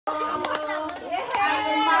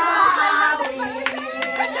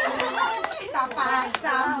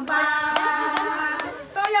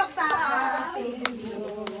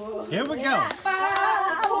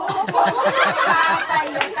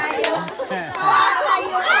Tayo, tayo.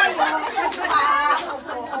 Tayo, tayo.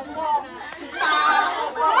 Paupo-upo.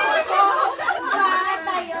 Paupo-upo.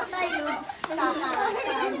 Tayo, tayo.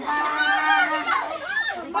 Samba-samba.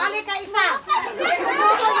 Balik ka isa.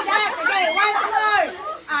 Sige, once more.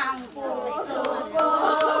 Ang puso ko.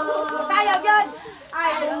 Tayo yun.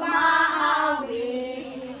 Ay umaawi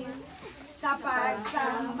sa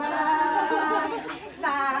pagsamba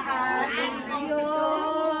sa ating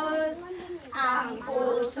Diyos. Ang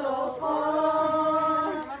puso ko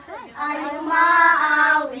ay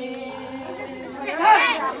umaawi sa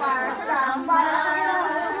pagsamba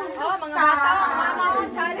sa ating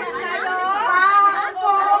Diyos.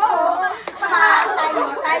 Patayo,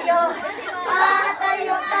 tayo.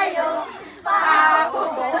 Patayo, tayo.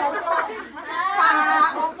 Paupo-upo.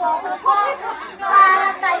 Paupo-upo.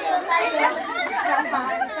 Patayo, tayo.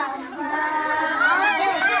 Samba-samba.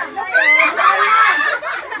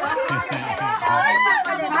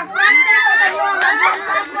 Mag-practice ko tayo.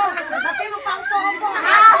 Mag-practice ko. Kasi mo pang-upo,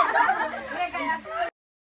 ha?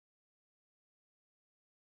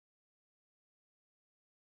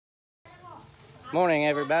 Morning,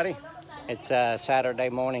 everybody. It's Saturday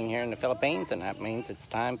morning here in the Philippines, and that means it's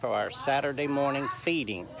time for our Saturday morning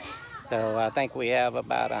feeding. So I think we have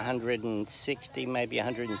about 160, maybe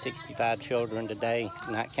 165 children today,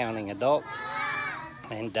 not counting adults.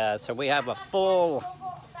 And so we have a full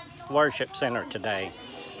worship center today.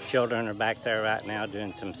 Children are back there right now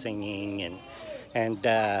doing some singing and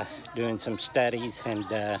doing some studies, and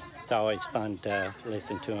it's always fun to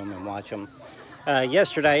listen to them and watch them.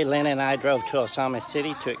 Yesterday, Lynn and I drove to Osama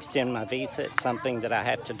City to extend my visa. It's something that I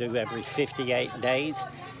have to do every 58 days.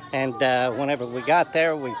 And whenever we got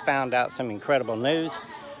there, we found out some incredible news.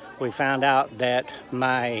 We found out that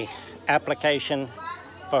my application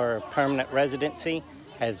for permanent residency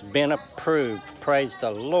has been approved. Praise the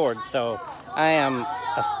Lord. So I am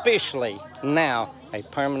officially now a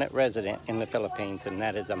permanent resident in the Philippines, and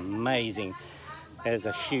that is amazing. That is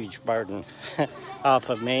a huge burden off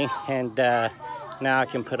of me. And now I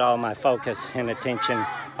can put all my focus and attention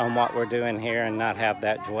on what we're doing here and not have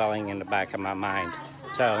that dwelling in the back of my mind.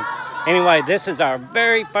 So anyway, this is our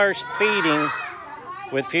very first feeding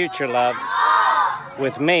with Future Love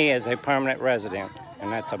with me as a permanent resident.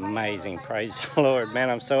 And that's amazing. Praise the Lord.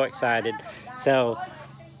 Man, I'm so excited. So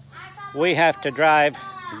we have to drive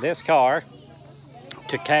this car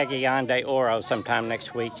to Cagayan de Oro sometime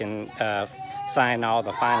next week and sign all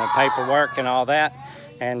the final paperwork and all that.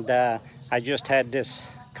 And I just had this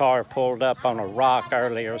car pulled up on a rock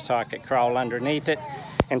earlier so I could crawl underneath it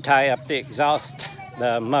and tie up the exhaust.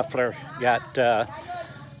 The muffler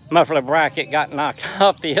bracket got knocked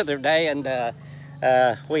off the other day, and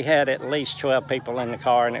we had at least 12 people in the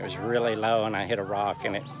car, and it was really low, and I hit a rock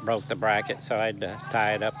and it broke the bracket, so I had to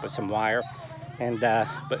tie it up with some wire. And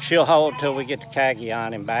but she'll hold till we get to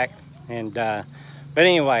Cagayan and back. And but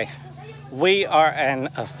anyway, we are an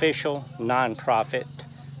official nonprofit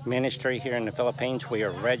ministry here in the Philippines. We are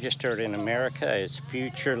registered in America as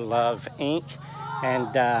Future Love Inc.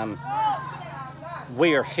 And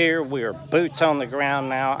we are here. We are boots on the ground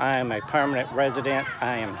now. I am a permanent resident.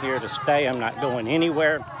 I am here to stay. I'm not going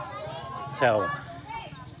anywhere. So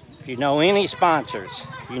if you know any sponsors,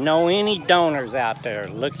 you know any donors out there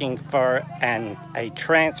looking for a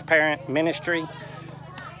transparent ministry,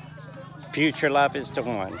 Future Love is the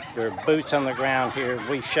one. We're boots on the ground here.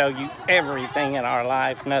 We show you everything in our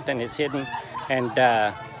life. Nothing is hidden. And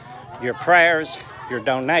your prayers, your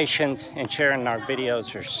donations, and sharing our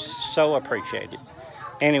videos are so appreciated.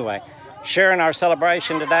 Anyway, sharing our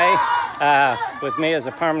celebration today with me as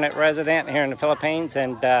a permanent resident here in the Philippines.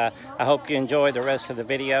 And I hope you enjoy the rest of the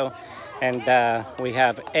video. And we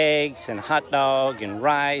have eggs and hot dog and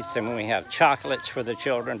rice, and we have chocolates for the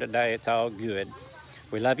children today. It's all good.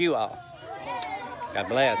 We love you all. God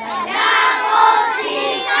bless. The love of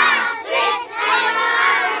Jesus, sweet and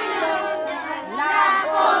marvelous. Love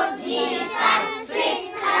of Jesus,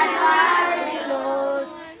 sweet and marvelous.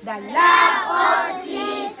 The love of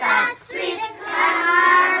Jesus, sweet and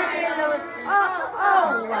marvelous. Oh,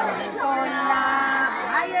 oh, wonderful love.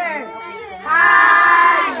 Higher,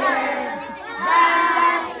 higher than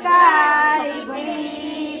the sky,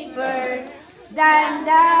 deeper than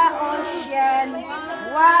the ocean,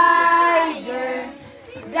 wider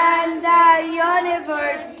than the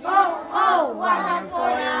universe. Oh, oh, wonderful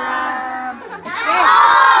love.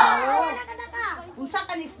 Unsa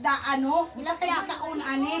kanisda ano? Ila kay kaon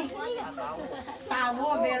ani?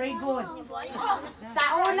 Tawo, very good. Sa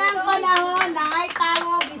unang panahon, naay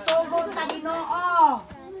tawo gisugo sa Ginoo.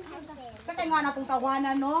 Sa tayo nga na itong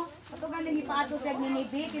tawanan, no? Ito galing ipaato sa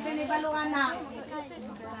minibi, kasi nibaluan na.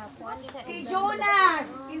 Si Jonas!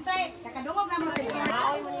 Kinsay, kakadungog naman sa iyo.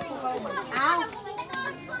 Aw!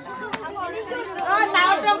 Oh,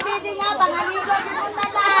 sa outro feeding nga, pangaligo,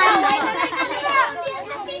 sipuntanan!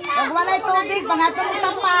 Pag walay tubig, pangatong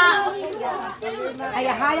sa pa.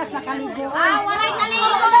 Hayas na kaligo. Ah, walay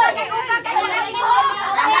kaligo!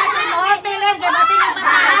 Alasin mo, Tilem, di ba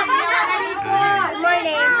pinapataas? Walay kaligo! Good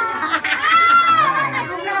morning!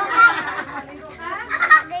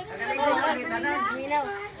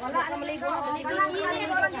 Wala na maligo.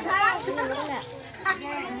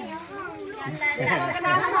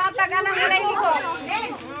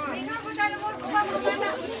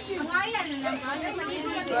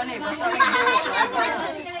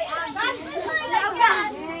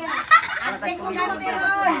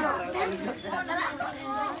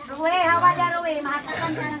 Ruwe, hawa niya Ruwe.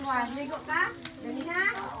 Mahatakan ka ng wan. Ligo ka? Dali na?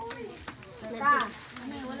 Ka?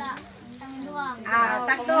 Wala. Tangin luwang. Ah,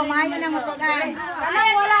 sakto. Mayo na matugan.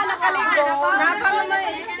 Wala nakaligo.